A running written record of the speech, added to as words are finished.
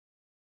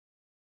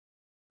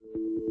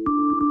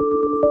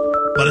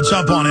but it's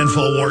up on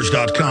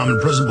Infowars.com and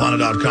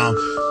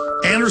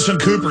PrisonPlanet.com. Anderson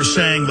Cooper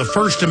saying the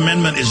First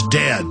Amendment is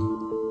dead.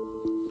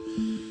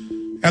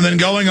 And then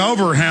going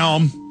over how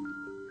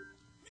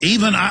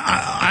even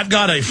I've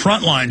got a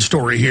frontline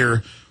story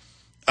here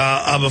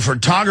of a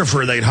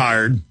photographer they'd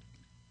hired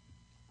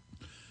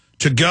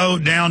to go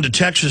down to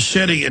Texas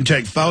City and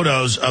take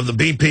photos of the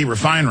BP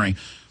refinery.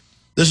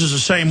 This is the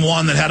same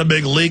one that had a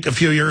big leak a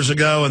few years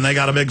ago, and they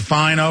got a big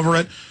fine over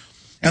it.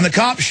 And the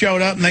cops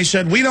showed up, and they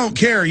said, we don't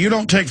care. You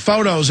don't take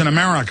photos in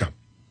America.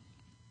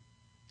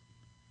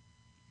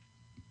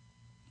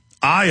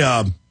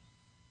 I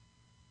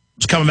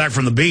was coming back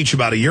from the beach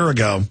about a year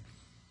ago,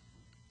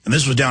 and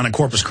this was down in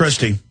Corpus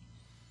Christi.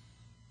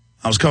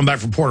 I was coming back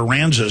from Port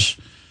Aransas,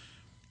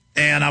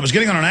 and I was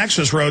getting on an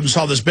access road and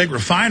saw this big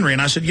refinery,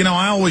 and I said, you know,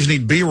 I always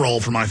need B-roll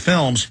for my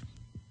films,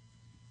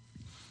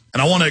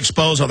 and I want to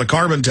expose how the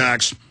carbon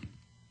tax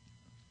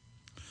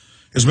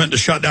is meant to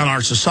shut down our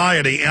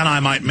society, and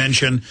I might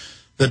mention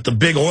that the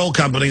big oil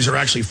companies are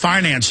actually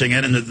financing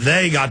it and that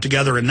they got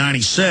together in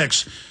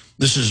 '96.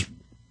 This has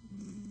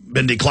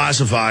been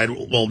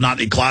declassified. Well, not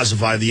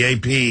declassified.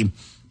 The AP,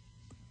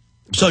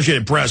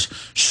 Associated Press,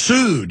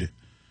 sued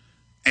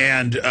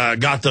and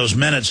got those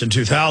minutes in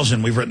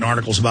 2000. We've written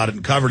articles about it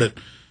and covered it,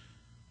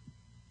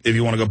 if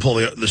you want to go pull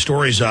the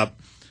stories up,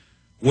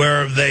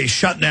 where they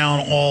shut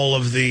down all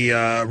of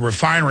the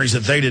refineries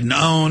that they didn't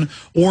own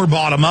or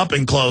bought them up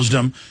and closed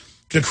them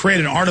to create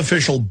an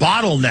artificial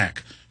bottleneck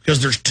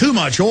because there's too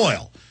much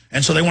oil.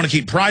 And so they want to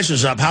keep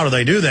prices up. How do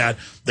they do that?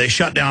 They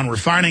shut down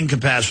refining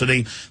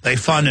capacity. They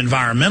fund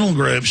environmental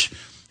groups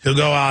who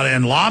go out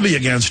and lobby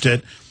against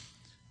it.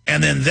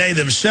 And then they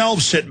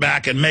themselves sit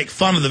back and make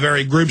fun of the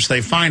very groups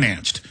they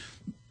financed.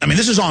 I mean,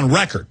 this is on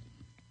record.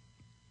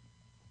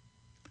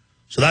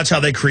 So that's how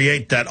they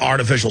create that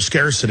artificial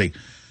scarcity.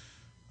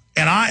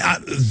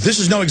 And this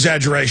is no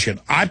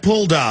exaggeration. I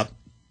pulled up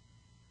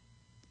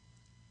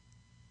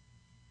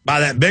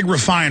by that big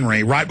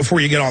refinery right before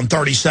you get on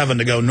 37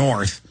 to go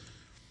north.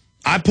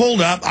 I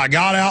pulled up, I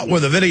got out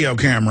with a video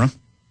camera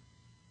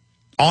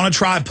on a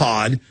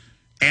tripod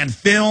and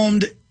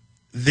filmed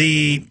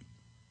the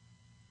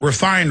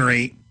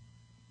refinery.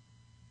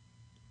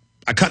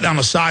 I cut down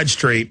a side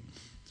street,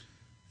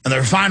 and the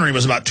refinery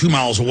was about 2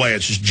 miles away.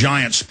 It's this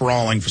giant,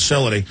 sprawling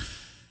facility.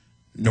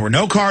 There were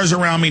no cars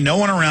around me, no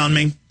one around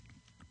me.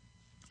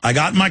 I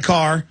got in my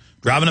car,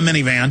 driving a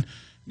minivan,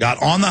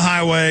 got on the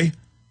highway,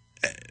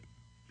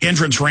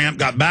 entrance ramp,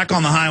 got back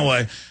on the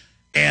highway,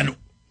 and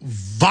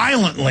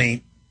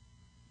violently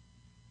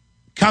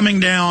coming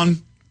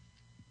down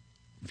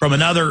from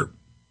another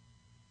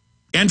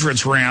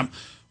entrance ramp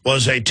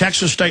was a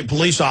Texas State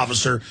police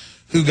officer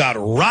who got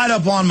right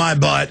up on my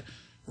butt,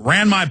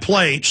 ran my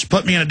plates,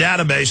 put me in a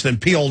database, then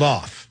peeled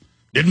off.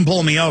 Didn't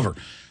pull me over.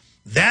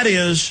 That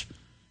is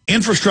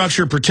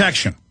infrastructure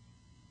protection.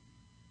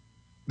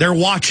 They're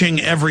watching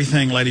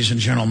everything, ladies and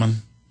gentlemen.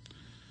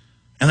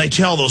 And they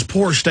tell those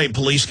poor state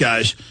police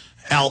guys,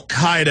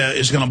 Al-Qaeda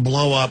is going to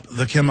blow up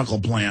the chemical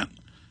plant.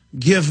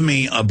 Give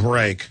me a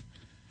break.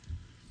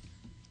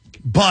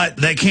 But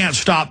they can't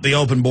stop the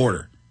open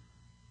border.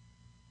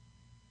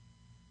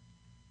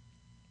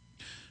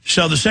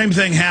 So the same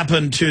thing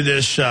happened to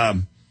this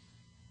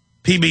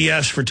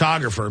PBS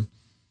photographer